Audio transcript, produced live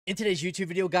In today's YouTube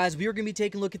video, guys, we are going to be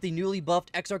taking a look at the newly buffed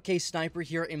XRK Sniper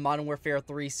here in Modern Warfare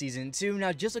 3 Season 2.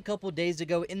 Now, just a couple days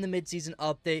ago in the mid-season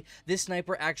update, this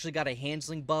sniper actually got a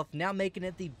handling buff, now making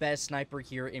it the best sniper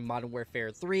here in Modern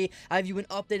Warfare 3. I have you an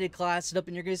updated class setup,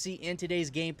 and you're going to see in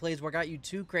today's gameplays where I got you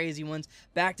two crazy ones,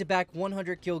 back-to-back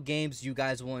 100 kill games you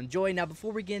guys will enjoy. Now,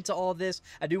 before we get into all this,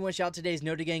 I do want to shout out today's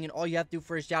Noti Gang, and all you have to do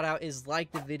for a shout out is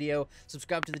like the video,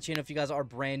 subscribe to the channel if you guys are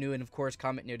brand new, and of course,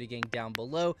 comment Noti Gang down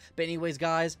below. But anyways,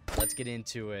 guys, let's get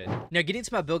into it. Now, getting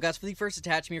into my build, guys, for the first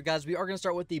attachment here, guys, we are going to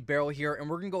start with the barrel here, and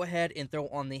we're going to go ahead and throw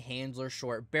on the handler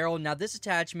short barrel. Now, this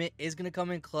attachment is going to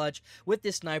come in clutch with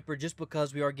this sniper just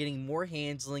because we are getting more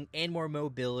handling and more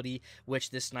mobility, which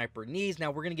this sniper needs.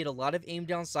 Now, we're going to get a lot of aim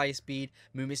down sight speed,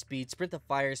 movement speed, sprint to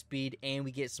fire speed, and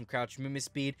we get some crouch movement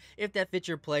speed. If that fits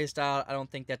your playstyle, I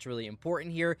don't think that's really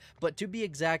important here, but to be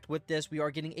exact with this, we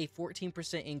are getting a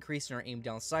 14% increase in our aim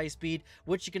down sight speed,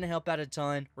 which is going to help out a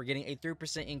ton. We're getting a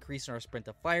 3% increase in our sprint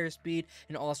to fire speed,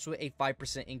 and also a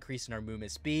 5% increase in our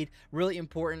movement speed. Really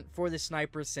important for the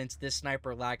sniper since this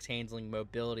sniper lacks handling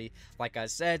mobility, like I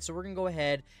said. So we're going to go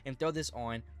ahead and throw this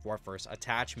on for our first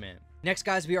attachment. Next,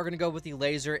 guys, we are going to go with the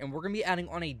laser, and we're going to be adding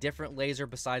on a different laser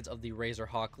besides of the Razor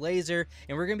Hawk laser,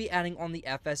 and we're going to be adding on the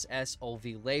FSS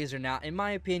OV laser. Now, in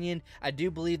my opinion, I do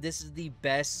believe this is the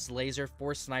best laser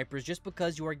for snipers just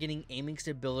because you are getting aiming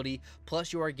stability,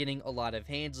 plus you are getting a lot of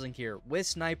handling here. With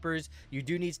snipers, you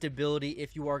do need stability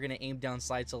if you are going to aim down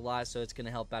sights a lot, so it's going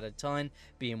to help out a ton,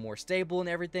 being more stable and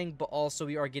everything, but also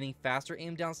we are getting faster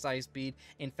aim down sight speed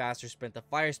and faster sprint to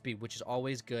fire speed, which is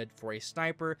always good for a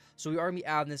sniper. So we are going to be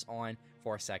adding this on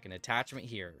for our second attachment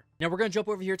here. Now we're going to jump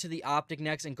over here to the optic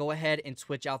next and go ahead and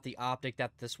switch out the optic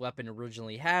that this weapon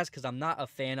originally has because I'm not a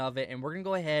fan of it, and we're going to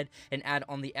go ahead and add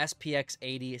on the SPX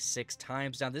 80 6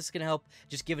 times. Now this is going to help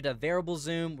just give it a variable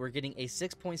zoom. We're getting a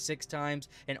 6.6 times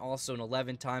and also an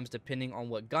 11 times depending on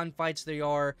what gunfights they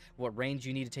are, what range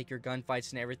you need to take your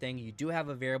gunfights and everything. You do have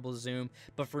a variable zoom,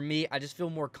 but for me, I just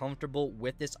feel more comfortable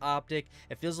with this optic.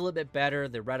 It feels a little bit better,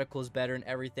 the reticle is better and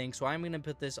everything, so I'm going to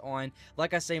put this on.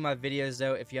 Like I say in my videos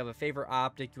though, if you have a favorite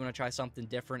optic, you want to try something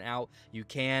different out, you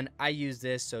can. I use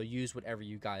this, so use whatever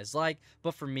you guys like,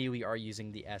 but for me, we are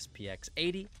using the SPX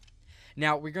 80.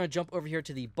 Now, we're going to jump over here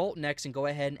to the bolt next and go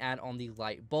ahead and add on the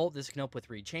light bolt. This can help with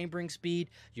rechambering speed.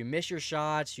 You miss your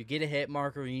shots, you get a hit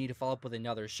marker, you need to follow up with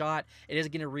another shot. It is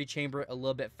going to rechamber it a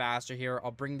little bit faster here.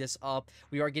 I'll bring this up.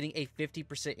 We are getting a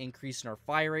 50% increase in our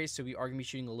fire rate, so we are going to be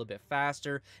shooting a little bit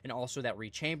faster, and also that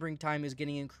rechambering time is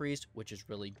getting increased, which is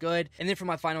really good. And then for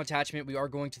my final attachment, we are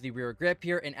going to the rear grip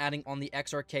here and adding on the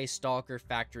XRK Stalker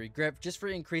factory grip, just for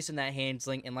increasing that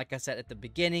handling. And like I said at the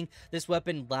beginning, this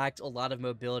weapon lacked a lot of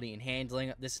mobility and handling.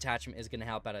 This attachment is going to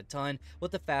help out a ton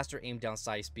with the faster aim down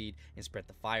sight speed and sprint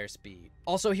the fire speed.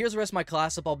 Also, here's the rest of my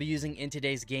class up I'll be using in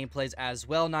today's gameplays as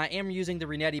well. Now, I am using the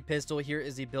Renetti pistol. Here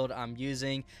is the build I'm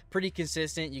using. Pretty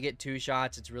consistent. You get 2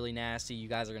 shots. It's really nasty. You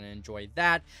guys are going to enjoy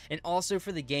that. And also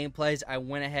for the gameplays, I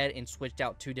went ahead and switched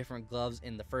out 2 different gloves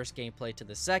in the first gameplay to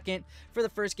the second. For the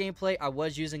first gameplay, I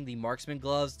was using the marksman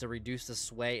gloves to reduce the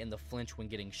sway and the flinch when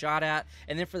getting shot at.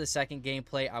 And then for the second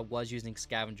gameplay, I was using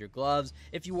scavenger gloves.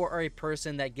 If you are a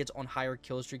person that gets on higher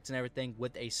kill streaks and everything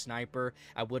with a sniper,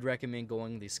 I would recommend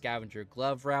going the scavenger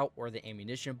glove route or the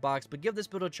ammunition box, but give this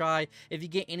build a try. If you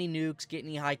get any nukes, get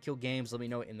any high kill games, let me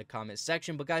know in the comment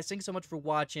section. But guys, thanks so much for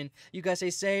watching. You guys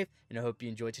stay safe, and I hope you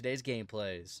enjoyed today's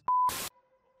gameplays.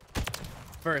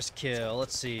 First kill,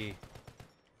 let's see.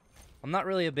 I'm not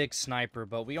really a big sniper,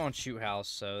 but we on shoot house,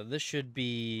 so this should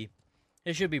be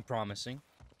promising.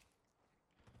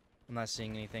 I'm not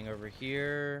seeing anything over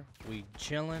here. We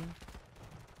chilling.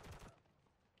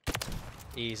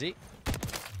 Easy.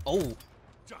 Oh.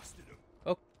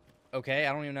 Oh. Okay,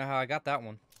 I don't even know how I got that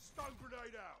one.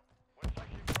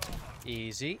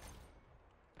 Easy.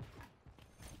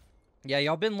 Yeah,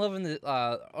 y'all been loving the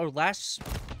our last.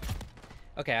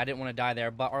 Okay, I didn't want to die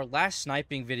there, but our last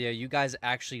sniping video you guys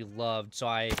actually loved, so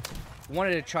I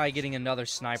wanted to try getting another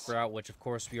sniper out, which of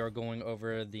course we are going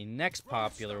over the next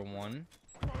popular one.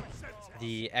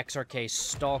 The XRK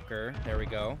Stalker. There we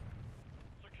go.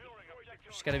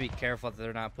 Just gotta be careful that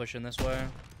they're not pushing this way.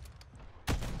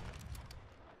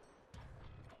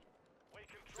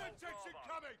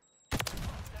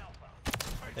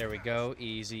 There we go.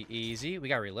 Easy, easy. We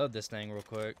gotta reload this thing real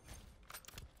quick.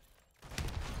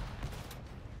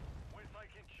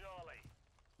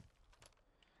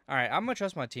 Alright, I'm gonna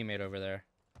trust my teammate over there.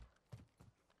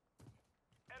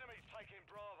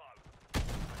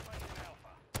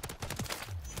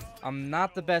 I'm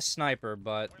not the best sniper,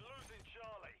 but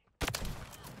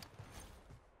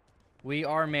we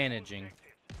are managing.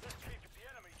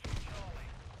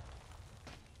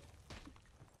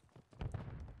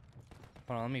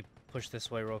 Hold on, let me push this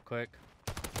way real quick.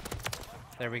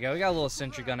 There we go. We got a little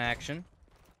sentry gun action.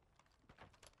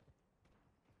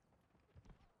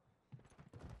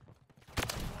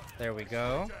 There we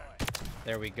go.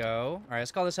 There we go. Alright,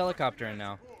 let's call this helicopter in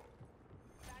now.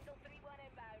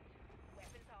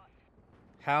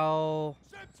 How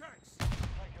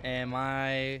am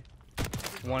I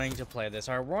wanting to play this?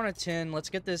 Alright, we're on a 10. Let's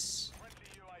get this.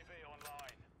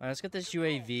 Alright, let's get this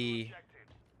UAV.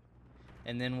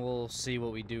 And then we'll see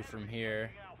what we do from here.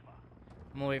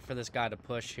 I'm gonna wait for this guy to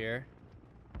push here.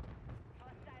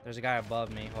 There's a guy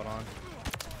above me. Hold on.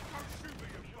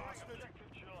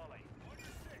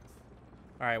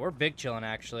 Alright, we're big chilling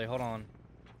actually. Hold on.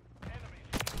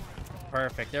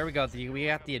 Perfect. There we go. We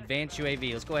got the advanced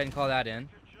UAV. Let's go ahead and call that in.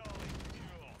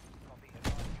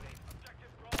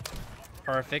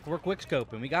 Perfect. We're quick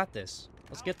scoping. We got this.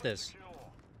 Let's get this.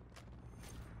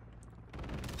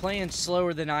 Playing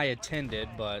slower than I intended,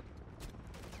 but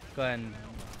go ahead and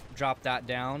drop that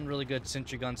down. Really good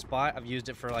sentry gun spot. I've used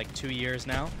it for like 2 years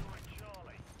now.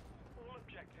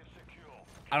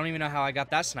 I don't even know how I got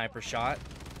that sniper shot.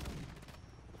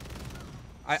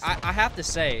 I have to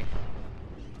say,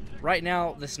 right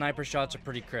now the sniper shots are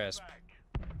pretty crisp.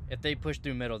 If they push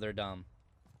through middle, they're dumb.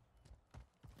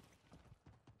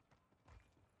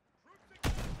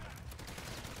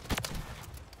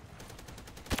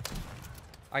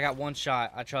 I got one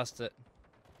shot. I trust it.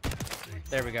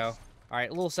 There we go. Alright,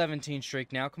 a little 17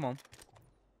 streak now. Come on.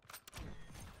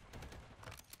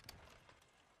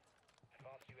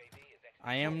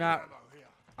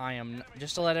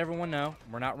 Just to let everyone know,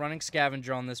 we're not running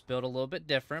scavenger on this build. A little bit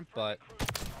different, but...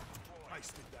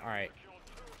 Alright.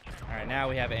 Alright, now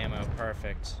we have ammo.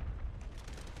 Perfect.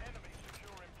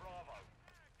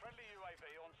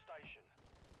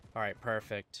 Alright,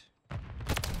 perfect.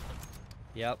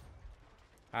 Yep.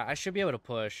 I should be able to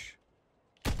push.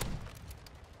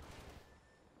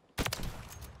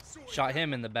 Shot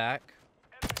him in the back.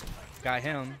 Got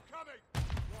him.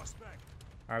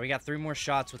 Alright, we got 3 more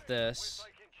shots with this.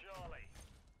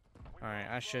 Alright,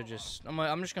 I should just...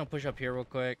 I'm just gonna push up here real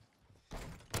quick.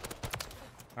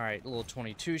 Alright, a little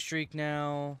 22 streak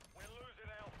now.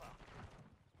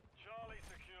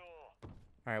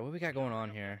 Alright, what we got going on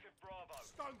here?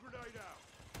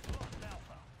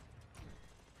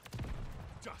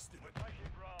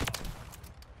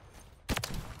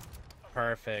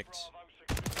 Perfect.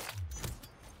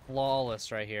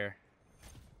 Flawless right here.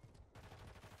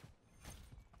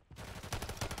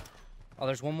 Oh,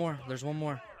 there's one more. There's one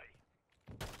more.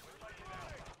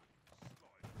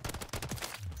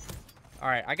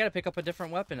 Alright, I gotta pick up a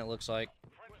different weapon, it looks like.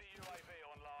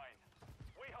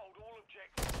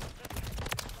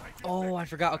 Oh, I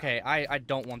forgot. Okay, I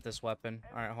don't want this weapon.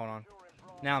 Alright, hold on.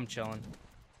 Now I'm chilling.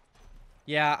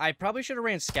 Yeah, I probably should have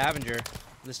ran scavenger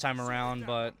this time around,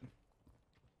 but...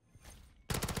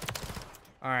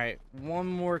 Alright, one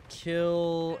more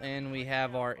kill, and we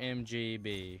have our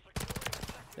MGB.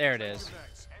 There it is.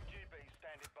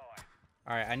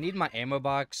 Alright, I need my ammo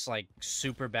box, like,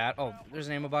 super bad. Oh, there's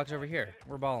an ammo box over here.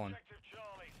 We're balling.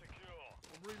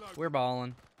 We're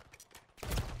balling.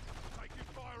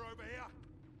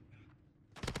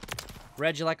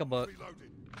 Read you like a book.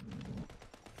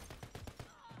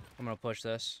 I'm gonna push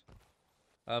this.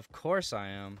 Of course I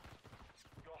am.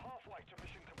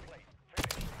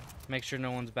 Make sure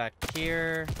no one's back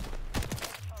here.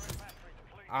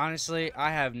 Honestly,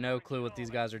 I have no clue what these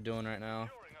guys are doing right now.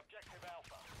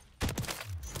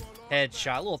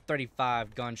 Headshot, a little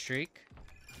 35 gun streak.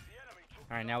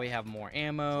 Alright, now we have more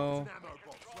ammo.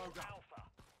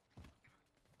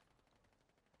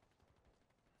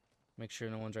 Make sure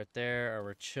no one's right there, or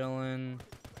we're chilling.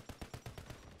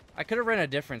 I could have ran a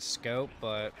different scope,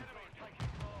 but...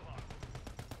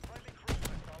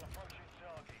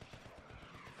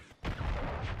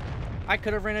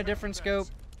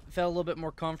 Felt a little bit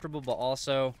more comfortable, but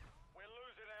also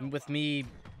with me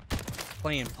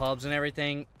playing pubs and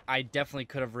everything, I definitely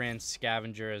could have ran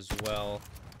scavenger as well,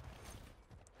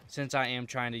 since I am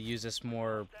trying to use this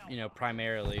more, you know,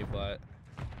 primarily. But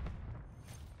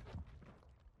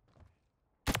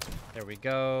there we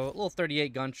go, a little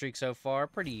 38 gun streak so far,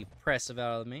 pretty impressive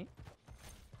out of me.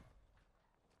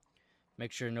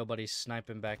 Make sure nobody's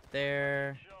sniping back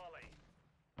there.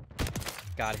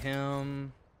 Got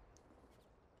him.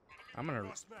 I'm gonna...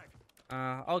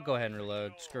 I'll go ahead and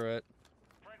reload. Screw it.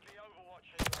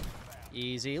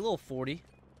 Easy. A little 40.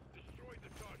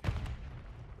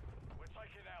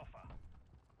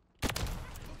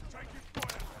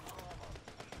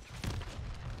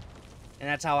 And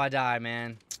that's how I die,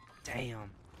 man.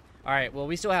 Damn. Alright, well,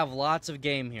 we still have lots of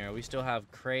game here. We still have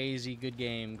crazy good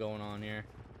game going on here.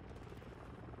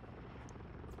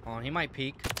 He might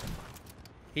peek.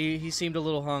 He seemed a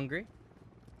little hungry.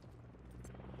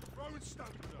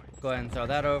 Go ahead and throw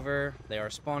that over. They are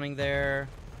spawning there.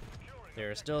 They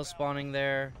are still spawning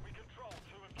there.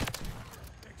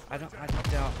 I don't.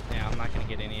 Yeah, I'm not gonna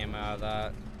get any ammo out of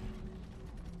that.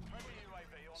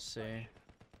 Let's see.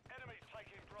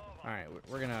 All right,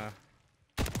 we're gonna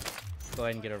go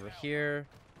ahead and get over here.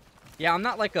 Yeah, I'm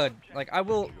not like a I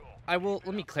will. Let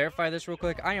me clarify this real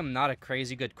quick. I am not a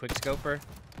crazy good quickscoper,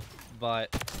 but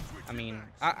I mean,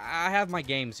 I have my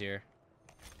games here.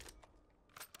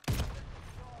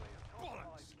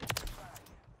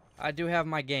 I do have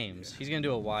my games. He's gonna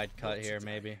do a wide cut here,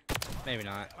 maybe. Maybe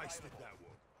not.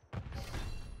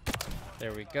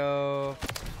 There we go.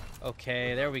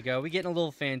 Okay, there we go. We getting a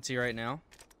little fancy right now.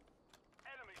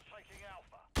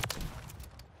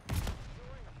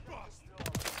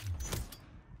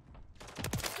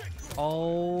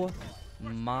 Oh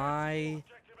my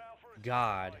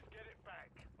God.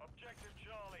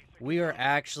 We are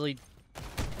actually...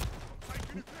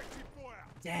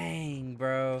 Dang,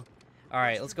 bro.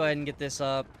 Alright, let's go ahead and get this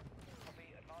up.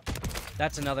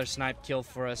 That's another snipe kill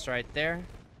for us right there.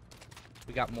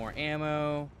 We got more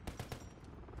ammo.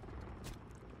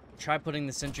 Try putting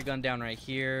the sentry gun down right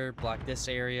here. Block this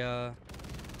area.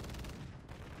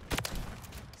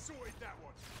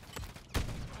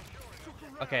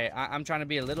 Okay, I'm trying to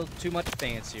be a little too much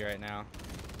fancy right now.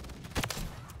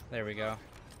 There we go.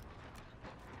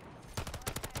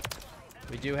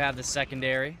 We do have the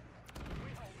secondary.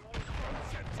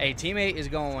 Hey, teammate is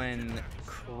going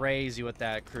crazy with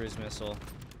that cruise missile.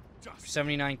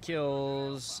 79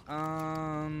 kills.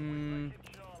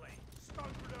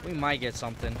 We might get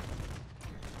something.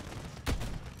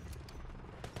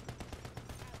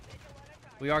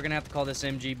 We are gonna have to call this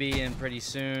MGB in pretty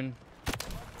soon.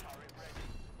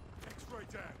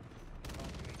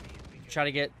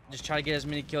 Just try to get as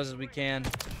many kills as we can.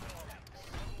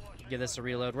 Give this a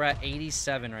reload. We're at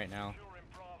 87 right now.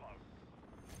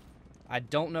 I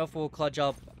don't know if we'll clutch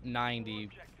up 90.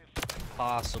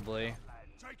 Possibly.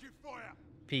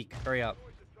 Peek. Hurry up.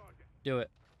 Do it.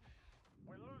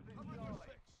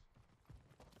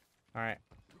 Alright.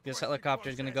 This helicopter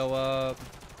is going to go up.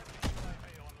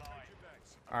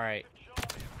 Alright.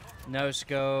 No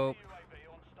scope.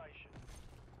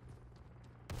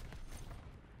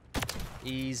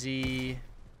 Easy.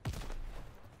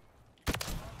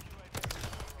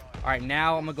 Alright,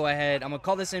 now I'm going to go ahead. I'm going to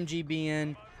call this MGB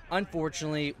in.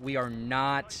 Unfortunately, we are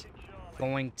not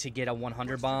going to get a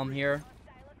 100 bomb here.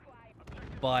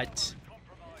 But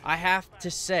I have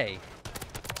to say,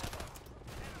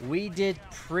 we did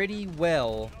pretty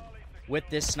well with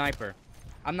this sniper.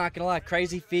 I'm not going to lie.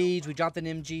 Crazy feeds. We dropped an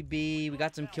MGB. We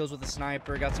got some kills with the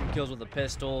sniper. Got some kills with the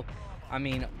pistol. I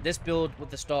mean, this build with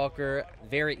the Stalker,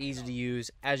 very easy to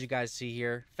use. As you guys see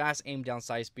here, fast aim down,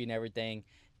 sight speed and everything.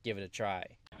 Give it a try.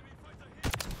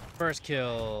 First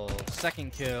kill,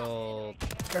 second kill,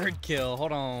 third kill.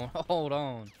 Hold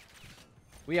on.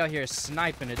 We out here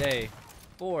sniping today.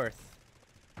 Fourth.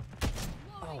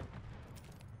 Oh.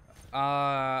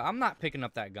 I'm not picking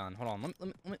up that gun. Hold on.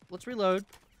 Let's reload.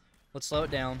 Let's slow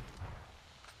it down.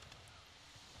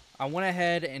 I went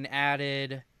ahead and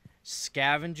added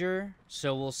scavenger,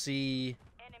 so we'll see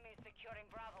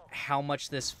how much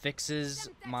this fixes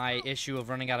my issue of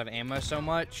running out of ammo so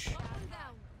much.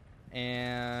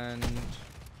 And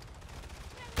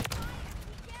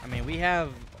I mean, we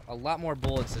have a lot more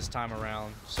bullets this time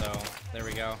around, so there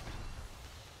we go.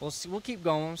 We'll see. We'll keep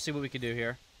going. See what we can do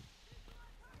here.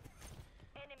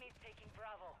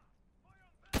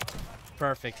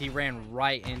 Perfect. He ran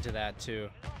right into that too.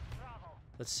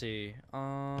 Let's see.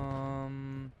 I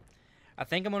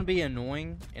think I'm gonna be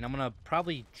annoying, and I'm gonna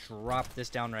probably drop this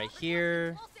down right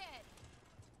here.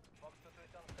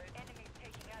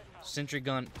 Sentry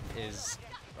gun is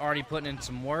already putting in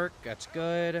some work. That's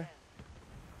good.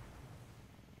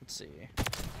 Let's see.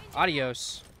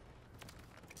 Adios.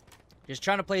 Just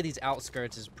trying to play these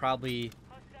outskirts is probably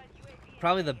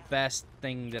the best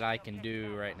thing that I can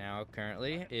do right now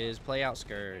currently is play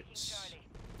outskirts.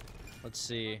 Let's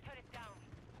see.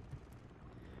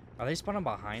 Are they spawning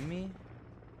behind me?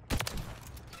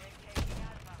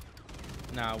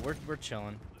 No, we're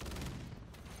chilling.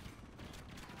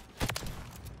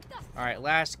 Alright,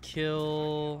 last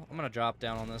kill. I'm gonna drop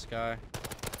down on this guy.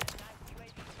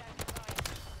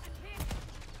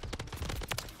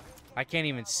 I can't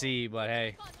even see, but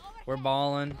hey, we're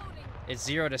balling. It's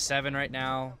 0 to 7 right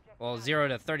now. Well, 0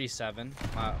 to 37.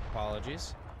 My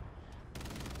apologies.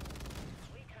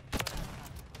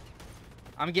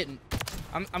 I'm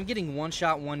getting one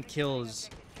shot, one kills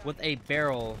with a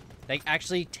barrel that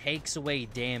actually takes away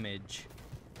damage.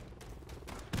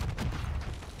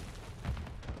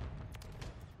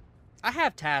 I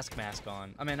have task mask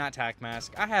on. I mean, not task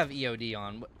mask. I have EOD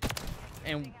on.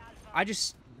 And I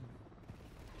just...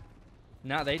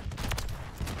 No, they...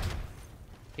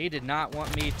 He did not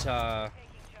want me to...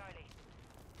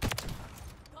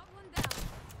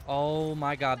 Oh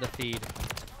my god, the feed.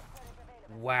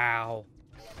 Wow.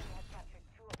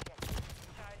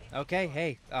 Okay,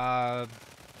 hey.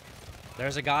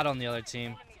 There's a god on the other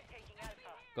team.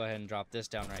 Go ahead and drop this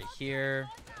down right here.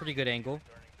 Pretty good angle.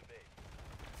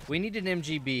 We need an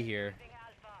MGB here.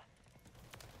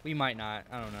 We might not.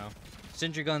 I don't know.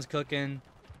 Sentry gun's cooking.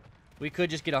 We could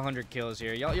just get 100 kills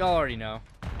here. Y'all already know.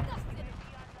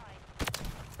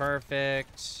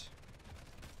 Perfect.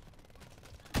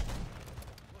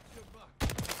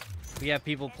 We have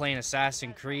people playing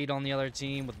Assassin's Creed on the other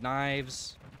team with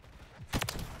knives.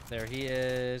 There he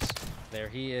is. There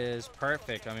he is.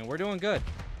 Perfect. I mean, we're doing good.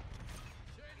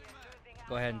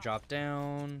 Go ahead and drop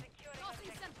down.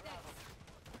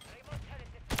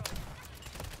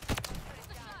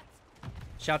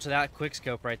 Shout to that quick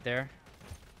scope right there.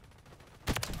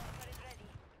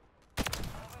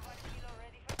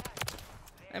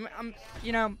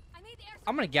 You know,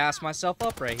 I'm gonna gas myself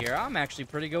up right here. I'm actually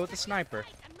pretty good with the sniper.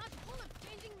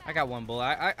 I got one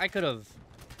bullet. I could have,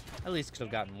 at least could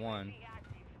have gotten one.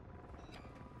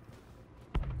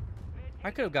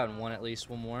 I could have gotten one at least,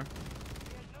 one more.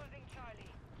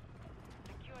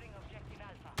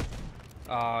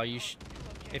 Oh,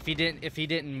 if he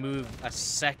didn't move a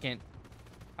second,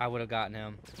 I would have gotten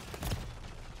him.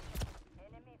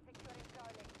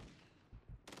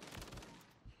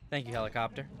 Thank you,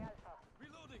 helicopter.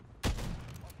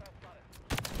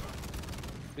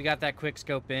 We got that quick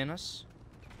scope in us.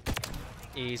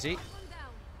 Easy.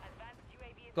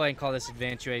 Go ahead and call this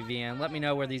advanced UAV in. Let me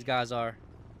know where these guys are.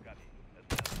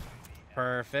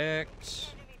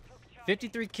 Perfect.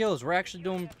 53 kills. We're actually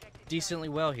doing decently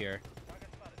well here.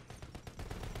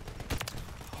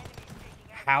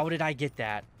 How did I get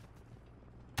that?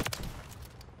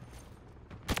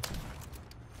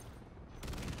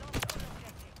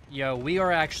 Yo, we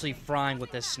are actually frying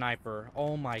with this sniper.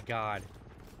 Oh my god.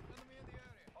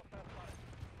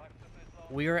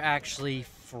 We are actually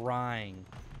frying.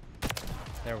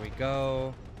 There we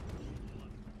go.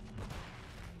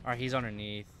 Alright, he's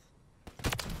underneath.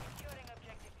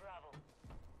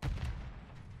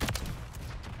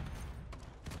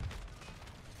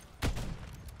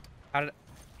 I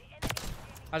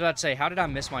was about to say, how did I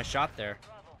miss my shot there?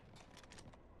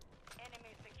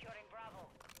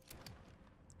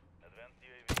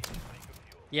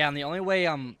 Yeah, and the only way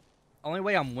I'm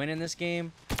winning this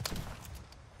game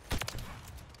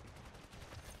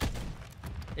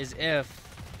is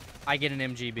if I get an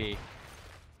MGB.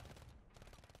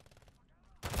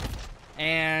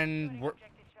 And we're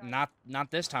not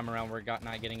this time around. We're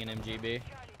not getting an MGB.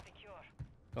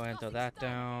 Go ahead and throw that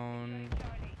down.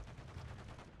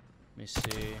 Let me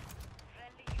see.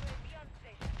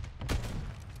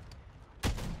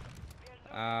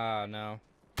 Ah, no.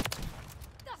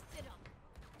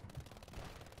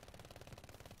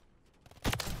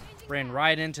 Ran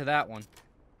right into that one.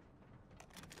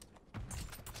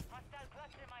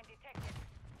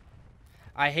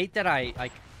 I hate that I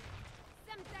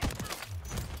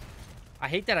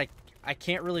hate that I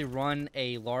can't really run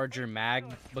a larger mag,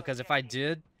 because if I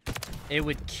did, it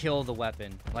would kill the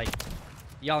weapon. Like,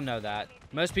 y'all know that.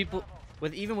 Most people,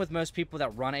 even with most people that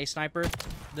run a sniper,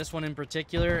 this one in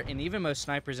particular, and even most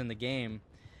snipers in the game,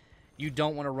 you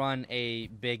don't want to run a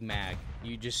big mag.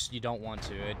 You don't want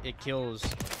to. It kills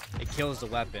the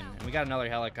weapon. And we got another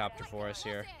helicopter for us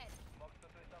here.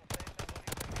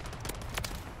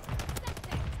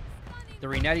 The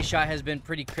Renetti shot has been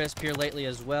pretty crisp here lately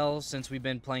as well, since we've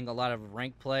been playing a lot of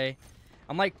rank play.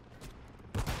 I'm like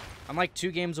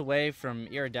 2 games away from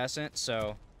iridescent,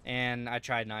 so, and I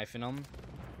tried knifing them.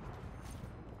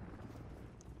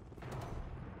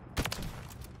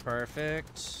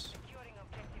 Perfect.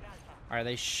 Alright,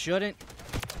 they shouldn't.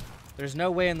 There's no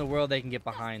way in the world they can get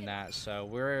behind that, so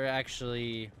we're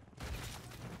actually.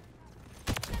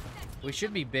 We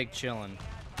should be big chilling.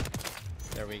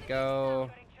 There we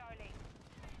go.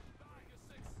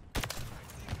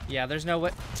 Yeah, there's no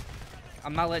way.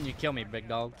 I'm not letting you kill me, big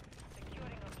dog.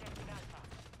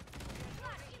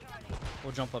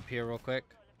 We'll jump up here real quick.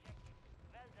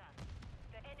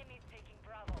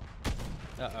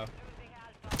 Uh-oh.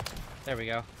 There we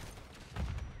go.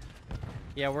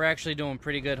 Yeah, we're actually doing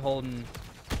pretty good holding.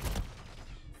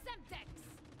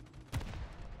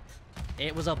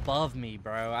 It was above me,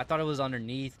 bro. I thought it was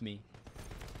underneath me.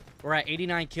 We're at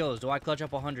 89 kills. Do I clutch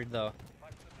up 100, though?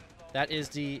 That is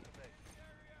the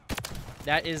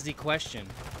question.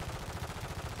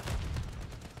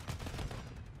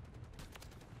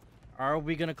 Are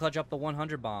we gonna clutch up the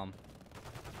 100 bomb?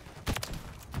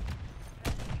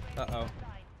 Uh-oh.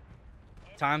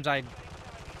 Times I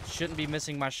shouldn't be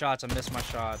missing my shots. I miss my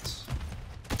shots.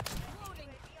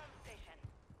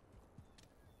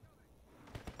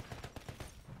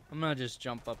 I'm gonna just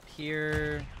jump up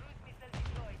here.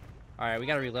 Alright, we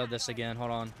gotta reload this again.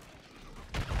 Hold on.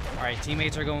 Alright,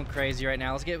 teammates are going crazy right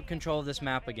now. Let's get control of this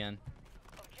map again.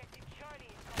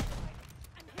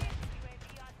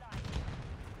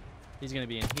 He's gonna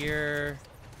be in here.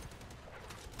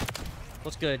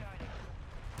 What's good?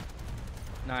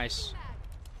 Nice.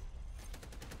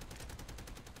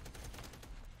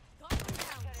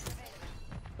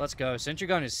 Let's go. Sentry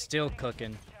gun is still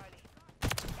cooking.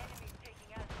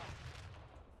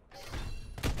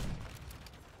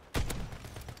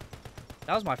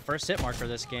 That was my first hit marker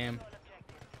this game.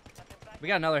 We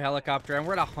got another helicopter, and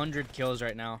we're at 100 kills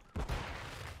right now.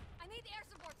 I need air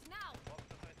support now.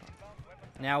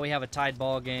 Now we have a tied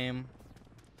ball game.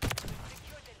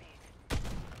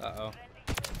 Uh-oh.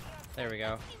 There we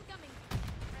go.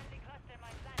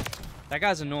 That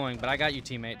guy's annoying, but I got you,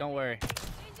 teammate. Don't worry.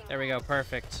 There we go.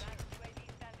 Perfect.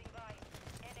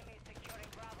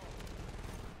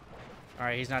 All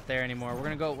right, he's not there anymore.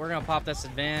 We're gonna pop this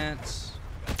advance.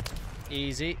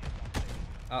 Easy.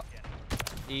 Oh.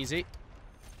 Easy.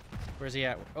 Where's he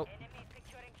at? Oh.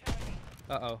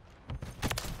 Uh-oh.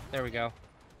 There we go.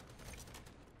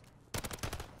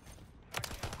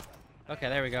 Okay,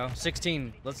 there we go.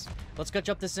 16. Let's catch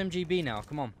up this MGB now.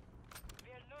 Come on.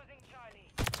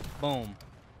 Boom.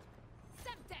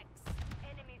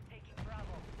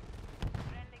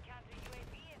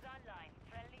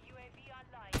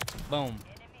 Boom.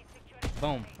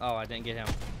 Boom. Oh, I didn't get him.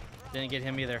 Didn't get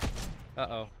him either.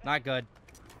 Uh-oh. Not good.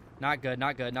 Not good,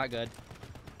 not good, not good.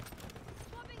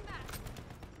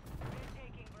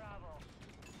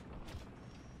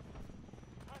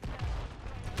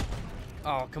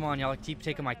 Oh, come on, y'all. Keep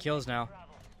taking my kills now.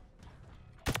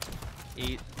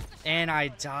 Eat. And I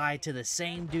die to the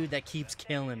same dude that keeps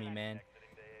killing me, man.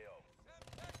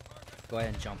 Go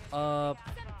ahead and jump up.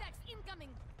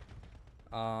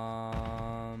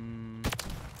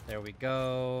 There we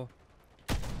go.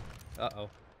 Uh-oh.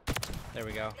 There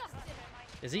we go.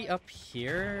 Is he up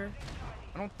here?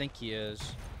 I don't think he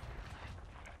is.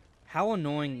 How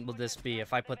annoying will this be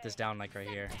if I put this down, like, right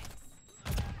here?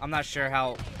 I'm not sure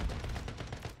how...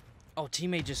 Oh,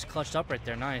 teammate just clutched up right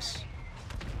there. Nice.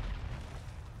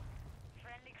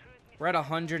 We're at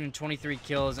 123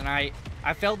 kills, and I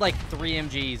felt like 3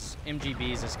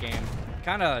 MGBs this game.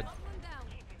 Kind of...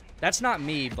 That's not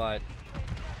me, but...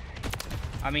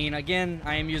 I mean, again,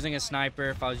 I am using a sniper.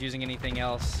 If I was using anything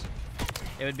else,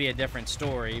 it would be a different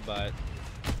story, but...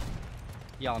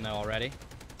 Y'all know already.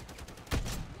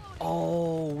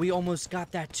 Oh, we almost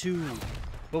got that too.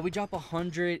 But we dropped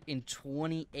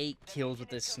 128 kills with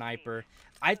this sniper.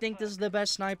 I think this is the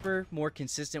best sniper, more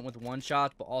consistent with one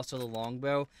shots, but also the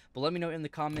longbow. But let me know in the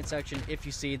comment section if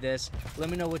you see this. Let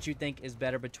me know what you think is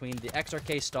better between the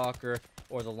XRK Stalker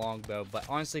or the longbow. But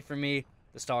honestly, for me,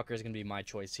 the Stalker is going to be my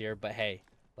choice here. But hey,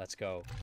 let's go.